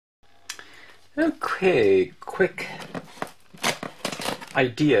Okay, quick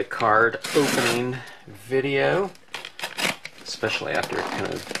idea card opening video, especially after kind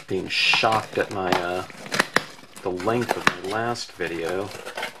of being shocked at my the length of my last video,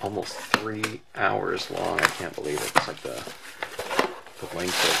 almost 3 hours long. I can't believe it. It's like the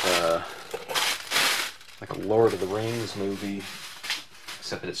length of like a Lord of the Rings movie,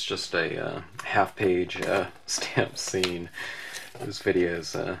 except it's just a half-page stamp scene. Those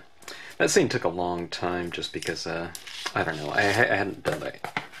videos. That scene took a long time just because, I don't know, I hadn't done the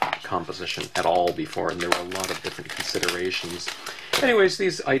composition at all before, and there were a lot of different considerations. Anyways,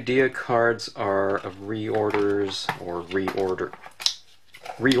 these idea cards are of reorders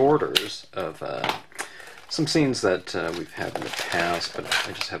of some scenes that we've had in the past, but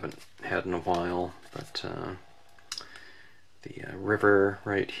I just haven't had in a while. But the river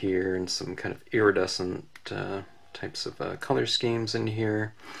right here, and some kind of iridescent types of color schemes in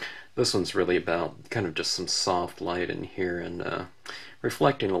here. This one's really about kind of just some soft light in here and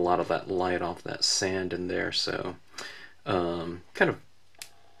reflecting a lot of that light off that sand in there. So kind of,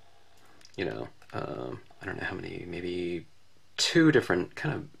 you know, I don't know how many, maybe 2 different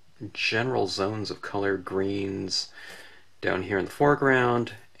kind of general zones of color, greens down here in the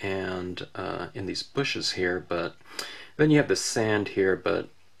foreground and in these bushes here. But then you have the sand here. But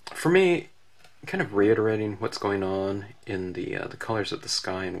for me, kind of reiterating what's going on in the colors of the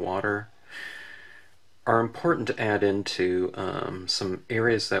sky and water are important to add into some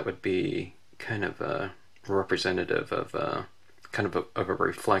areas that would be kind of representative of kind of a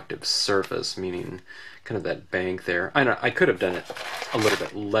reflective surface, meaning kind of that bank there. I could have done it a little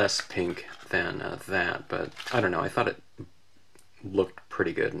bit less pink than that, but I don't know. I thought it looked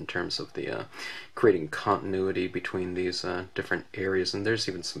pretty good in terms of the creating continuity between these different areas, and there's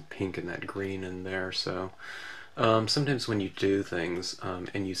even some pink in that green in there. So sometimes when you do things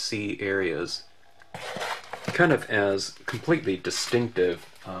and you see areas kind of as completely distinctive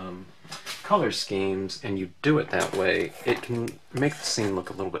color schemes, and you do it that way, it can make the scene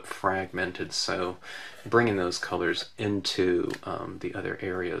look a little bit fragmented. So bringing those colors into the other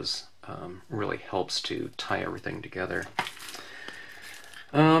areas really helps to tie everything together.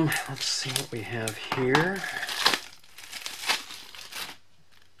 Let's see what we have here.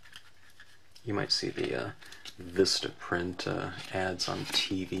 You might see the Vistaprint ads on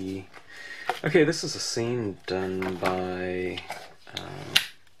TV. Okay, this is a scene done by,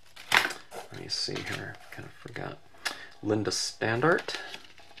 let me see here, I kind of forgot, Linda Standart.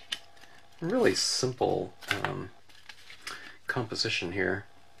 Really simple composition here,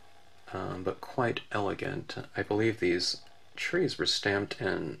 but quite elegant. I believe these trees were stamped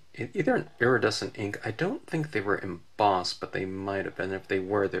in either an iridescent ink. I don't think they were embossed, but they might have been. If they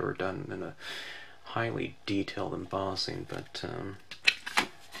were done in a highly detailed embossing. But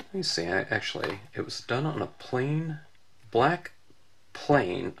let me see. Actually, it was done on a black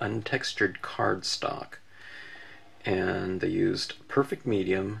plain untextured cardstock, and they used perfect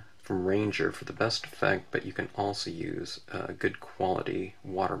medium from Ranger for the best effect, but you can also use good quality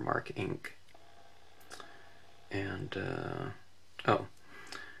watermark ink. And, oh,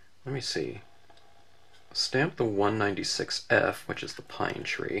 let me see. Stamp the 196F, which is the pine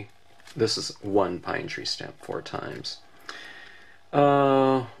tree. This is one pine tree stamped 4 times.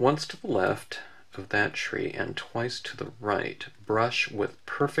 Once to the left of that tree and twice to the right. Brush with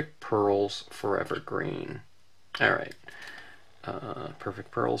Perfect Pearls Forever Green. Alright.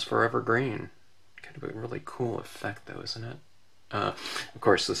 Perfect Pearls Forever Green. Kind of a really cool effect, though, isn't it? Of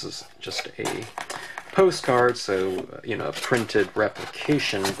course, this is just a postcard, so you know, a printed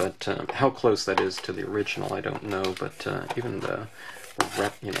replication, but how close that is to the original I don't know. But even the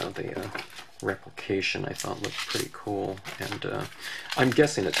replication I thought looked pretty cool, and I'm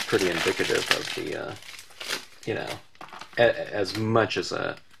guessing it's pretty indicative of the you know, as much as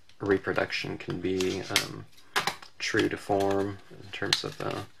a reproduction can be true to form in terms of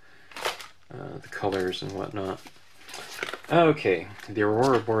the colors and whatnot. Okay, the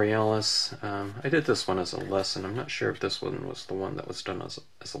Aurora Borealis. I did this one as a lesson. I'm not sure if this one was the one that was done as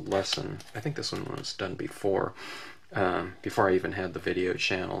a lesson. I think this one was done before I even had the video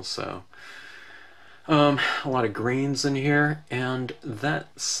channel. So a lot of greens in here, and that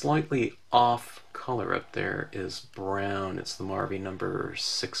slightly off color up there is brown. It's the Marvy number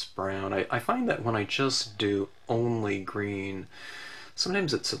 6 brown. I find that when I just do only green,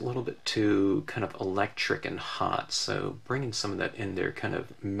 sometimes it's a little bit too kind of electric and hot, so bringing some of that in there kind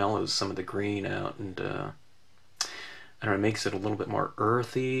of mellows some of the green out, and I don't know, makes it a little bit more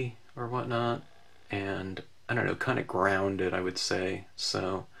earthy or whatnot, and I don't know, kind of grounded, I would say.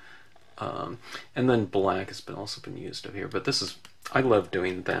 So and then black has also been used up here, but this is, I love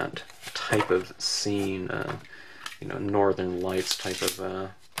doing that type of scene, you know, Northern Lights type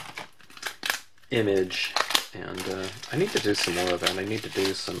of image, and I need to do some more of that. I need to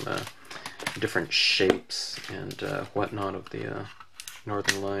do some different shapes and whatnot of the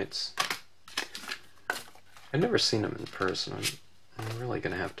Northern Lights. I've never seen them in person. I'm really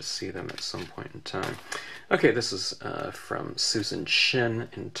going to have to see them at some point in time. Okay, this is from Susan Shin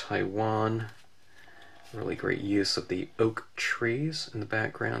in Taiwan. Really great use of the oak trees in the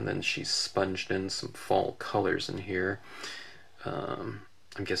background. Then she sponged in some fall colors in here. I'm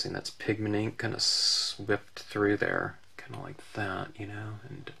guessing that's pigment ink kind of swept through there, kind of like that, you know,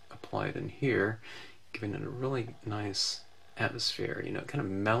 and applied in here, giving it a really nice atmosphere. You know, it kind of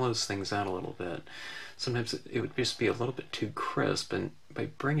mellows things out a little bit. Sometimes it would just be a little bit too crisp, and by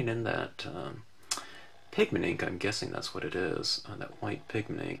bringing in that pigment ink, I'm guessing that's what it is, that white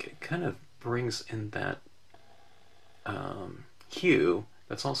pigment ink, it kind of brings in that hue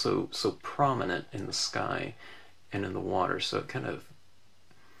that's also so prominent in the sky and in the water, so it kind of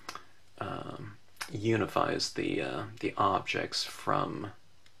unifies the objects from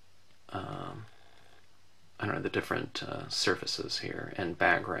I don't know, the different surfaces here and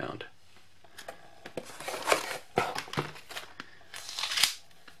background.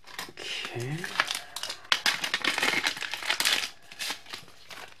 Okay.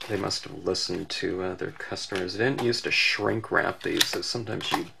 They must have listened to their customers. They didn't used to shrink wrap these, so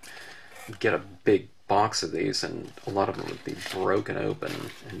sometimes you get a big box of these and a lot of them would be broken open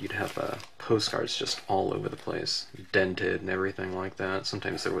and you'd have postcards just all over the place, dented and everything like that.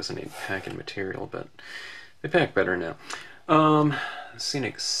 Sometimes there wasn't any packing material, but they pack better now.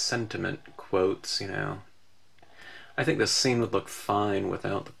 Scenic sentiment quotes, you know. I think this scene would look fine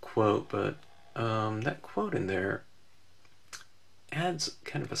without the quote, but that quote in there adds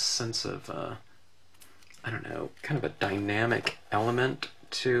kind of a sense of, I don't know, kind of a dynamic element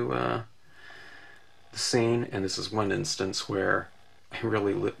to the scene. And this is one instance where I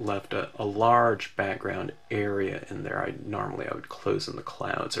really left a large background area in there. Normally I would close in the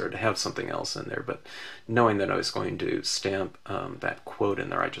clouds or to have something else in there, but knowing that I was going to stamp that quote in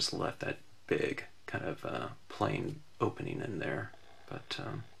there, I just left that big kind of plain opening in there. But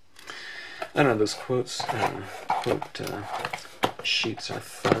I don't know, those quote sheets are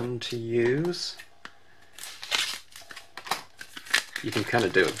fun to use. You can kind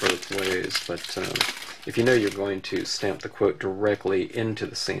of do it both ways, but if you know you're going to stamp the quote directly into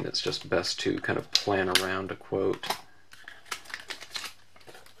the scene, it's just best to kind of plan around a quote.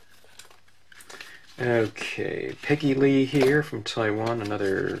 Okay, Peggy Lee here from Taiwan,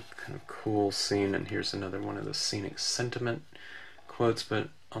 another kind of cool scene, and here's another one of the scenic sentiment quotes, but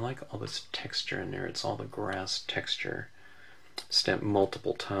I like all this texture in there. It's all the grass texture. Stamped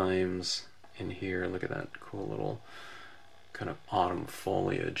multiple times in here. Look at that cool little kind of autumn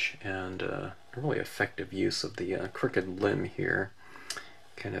foliage, and a really effective use of the crooked limb here,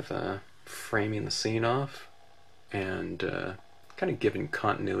 kind of framing the scene off and kind of giving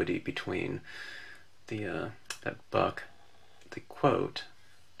continuity between the that buck, the quote,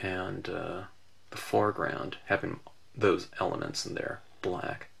 and the foreground, having those elements in there,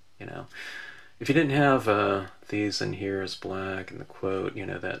 black, you know. If you didn't have these in here as black and the quote, you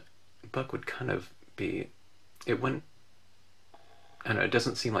know, that buck would kind of be, it wouldn't, I don't know, it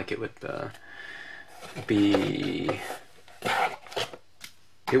doesn't seem like it would be,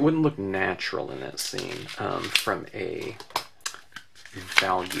 it wouldn't look natural in that scene from a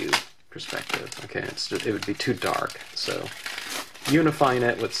value perspective. Okay, it would be too dark, so unifying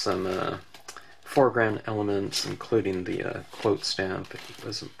it with some foreground elements, including the quote stamp,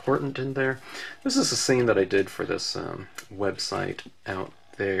 was important in there. This is a scene that I did for this website out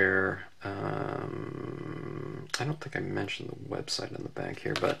there. I don't think I mentioned the website on the back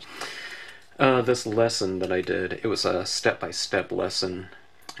here, but this lesson that I did, it was a step-by-step lesson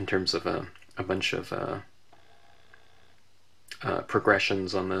in terms of a bunch of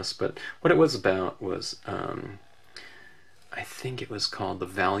progressions on this, but what it was about was I think it was called The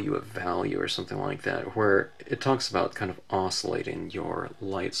Value of Value or something like that, where it talks about kind of oscillating your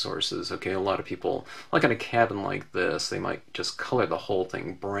light sources. Okay, a lot of people, like in a cabin like this, they might just color the whole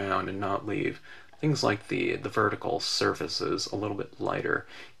thing brown and not leave things like the vertical surfaces a little bit lighter,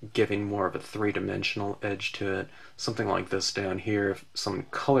 giving more of a three-dimensional edge to it. Something like this down here, if someone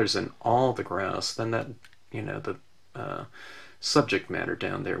colors in all the grass, then that, you know, the subject matter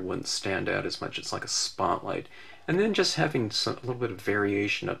down there wouldn't stand out as much. It's like a spotlight. And then just having a little bit of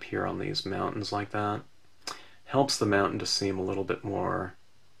variation up here on these mountains like that helps the mountain to seem a little bit more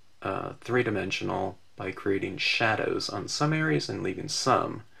three-dimensional by creating shadows on some areas and leaving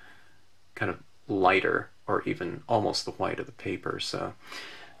some kind of lighter or even almost the white of the paper. So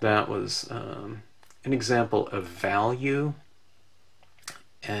that was an example of value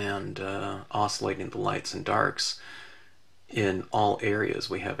and oscillating the lights and darks in all areas.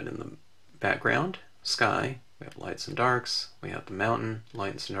 We have it in the background, sky, we have lights and darks, we have the mountain,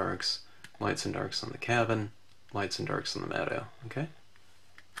 lights and darks on the cabin, lights and darks on the meadow, okay?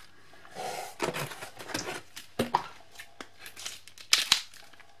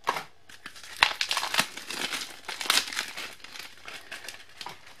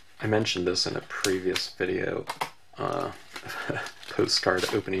 I mentioned this in a previous video, postcard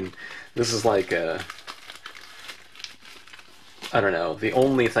opening. This is like a, I don't know, the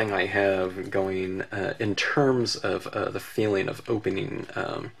only thing I have going in terms of the feeling of opening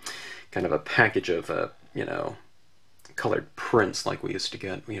kind of a package of, you know, colored prints like we used to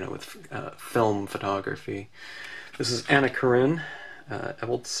get, you know, with film photography. This is Anna Karin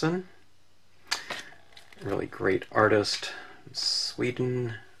Eveldsson, really great artist from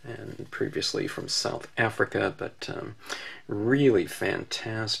Sweden and previously from South Africa, but really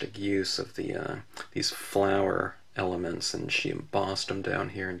fantastic use of the these flower elements, and she embossed them down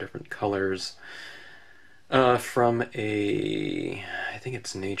here in different colors from a, I think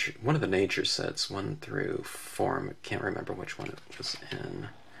it's nature, one of the nature sets, 1 through 4. I can't remember which one it was in.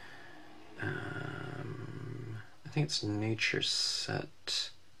 I think it's nature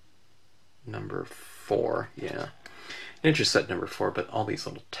set number 4, yeah. Nature set number 4, but all these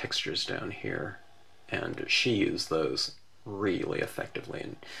little textures down here, and she used those really effectively.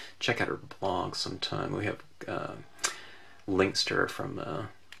 And check out her blog sometime. We have links to her from the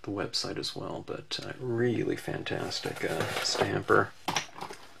website as well, but really fantastic stamper. I've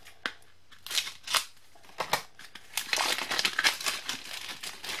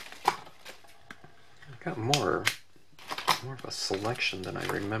got more of a selection than I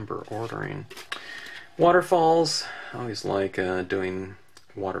remember ordering. Waterfalls. I always like doing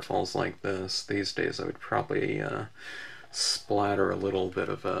waterfalls like this. These days I would probably splatter a little bit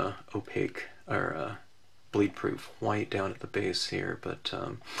of opaque or bleed-proof white down at the base here, but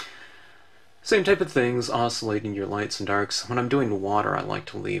same type of things, oscillating your lights and darks. When I'm doing water, I like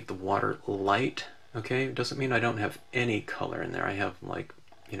to leave the water light, okay? It doesn't mean I don't have any color in there. I have, like,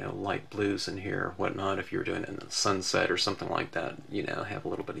 you know, light blues in here or whatnot. If you're doing it in the sunset or something like that, you know, have a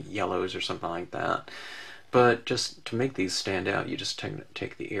little bit of yellows or something like that. But just to make these stand out, you just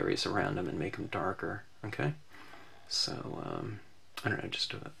take the areas around them and make them darker, okay? So, I don't know,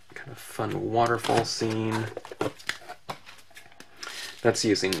 just a kind of fun waterfall scene. That's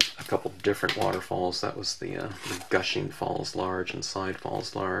using a couple different waterfalls. That was the Gushing Falls Large and Side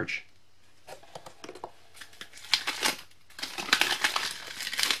Falls Large.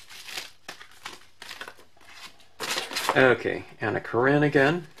 Okay, Anna Karin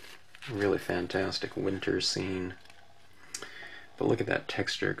again. Really fantastic winter scene. But look at that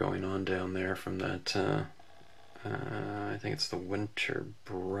texture going on down there from that, I think it's the winter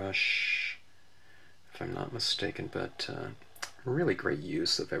brush, if I'm not mistaken, but really great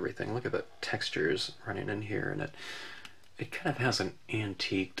use of everything. Look at the textures running in here, and it kind of has an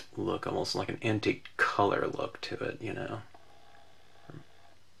antiqued look, almost like an antique color look to it, you know.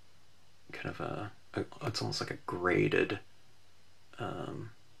 Kind of it's almost like a graded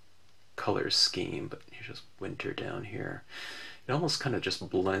color scheme, but it's just winter down here. It almost kind of just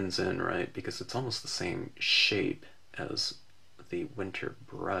blends in, right? Because it's almost the same shape as the winter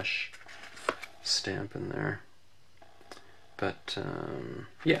brush stamp in there. But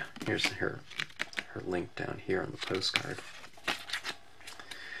yeah, here's her link down here on the postcard.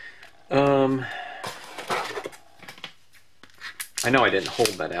 I know I didn't hold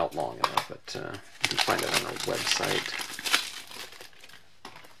that out long enough, but you can find it on our website.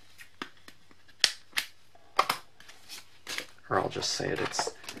 Or I'll just say it,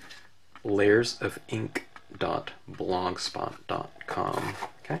 it's layersofink.blogspot.com.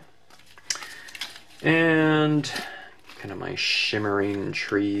 Okay? And kind of my shimmering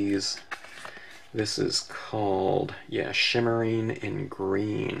trees. This is called, yeah, Shimmering in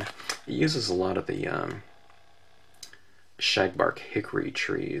Green. It uses a lot of the shagbark hickory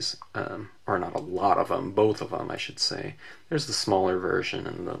trees, or not a lot of them, both of them I should say. There's the smaller version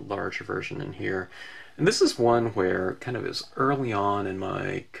and the larger version in here. And this is one where kind of is early on in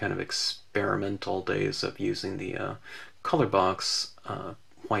my kind of experimental days of using the color box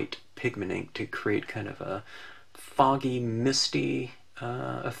white pigment ink to create kind of a foggy, misty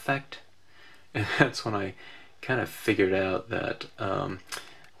effect. And that's when I kind of figured out that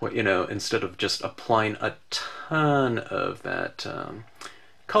what, you know, instead of just applying a ton of that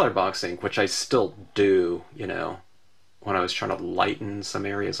color box ink, which I still do, you know, when I was trying to lighten some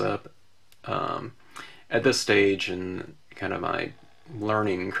areas up, at this stage in kind of my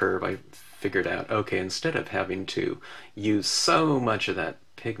learning curve, I figured out, okay, instead of having to use so much of that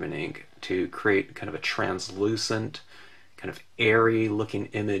pigment ink to create kind of a translucent, kind of airy looking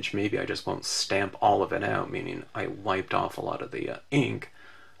image, maybe I just won't stamp all of it out, meaning I wiped off a lot of the ink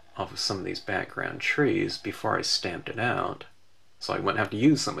off of some of these background trees before I stamped it out. So I wouldn't have to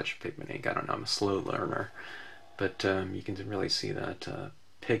use so much pigment ink. I don't know, I'm a slow learner. But you can really see that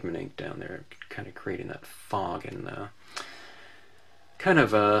pigment ink down there, kind of creating that fog and kind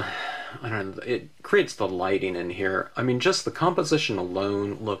of I don't know, it creates the lighting in here. I mean, just the composition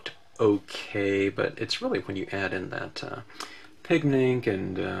alone looked okay, but it's really when you add in that pigment ink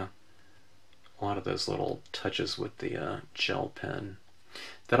and a lot of those little touches with the gel pen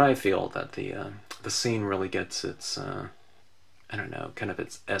that I feel that the scene really gets its I don't know, kind of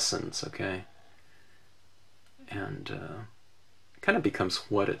its essence, okay, and kind of becomes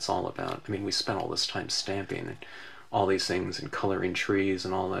what it's all about. I mean, we spent all this time stamping and all these things and coloring trees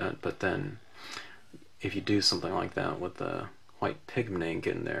and all that, but then if you do something like that with the white pigment ink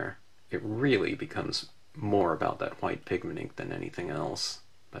in there, it really becomes more about that white pigment ink than anything else.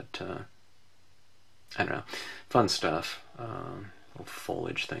 But I don't know, fun stuff. Little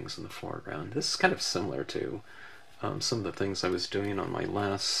foliage things in the foreground. This is kind of similar to some of the things I was doing on my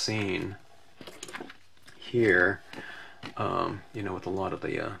last scene here, you know, with a lot of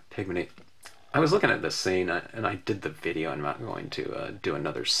the pigment ink. I was looking at this scene, and I did the video. I'm not going to do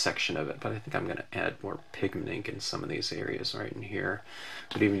another section of it, but I think I'm going to add more pigment ink in some of these areas right in here.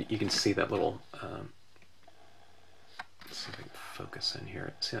 But even you can see that little, let's see if I can focus in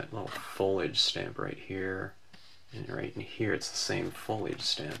here. See that little foliage stamp right here, and right in here it's the same foliage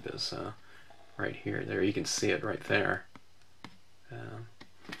stamp as right here. There, you can see it right there.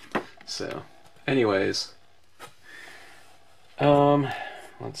 So, anyways,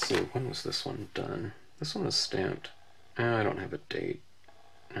 let's see, when was this one done? This one was stamped. I don't have a date.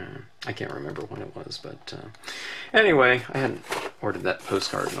 I can't remember when it was, but anyway, I hadn't ordered that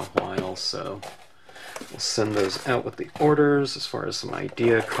postcard in a while, so we'll send those out with the orders as far as some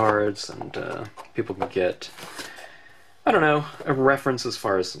idea cards, and people can get, I don't know, a reference as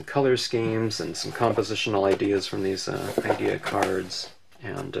far as some color schemes and some compositional ideas from these idea cards.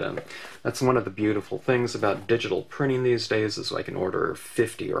 And that's one of the beautiful things about digital printing these days, is I can order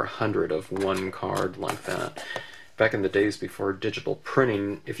 50 or 100 of one card like that. Back in the days before digital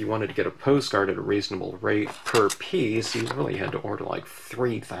printing, if you wanted to get a postcard at a reasonable rate per piece, you really had to order like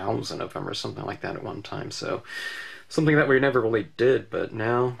 3,000 of them or something like that at one time. So something that we never really did, but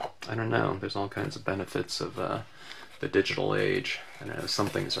now, I don't know, there's all kinds of benefits of the digital age. I know some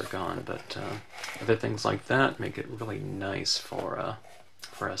things are gone, but other things like that make it really nice for us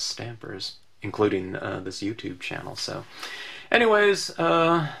stampers, including this YouTube channel. So anyways,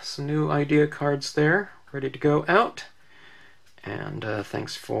 some new idea cards there, ready to go out. And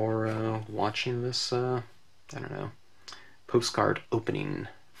thanks for watching this, I don't know, postcard opening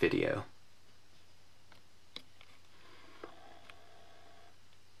video.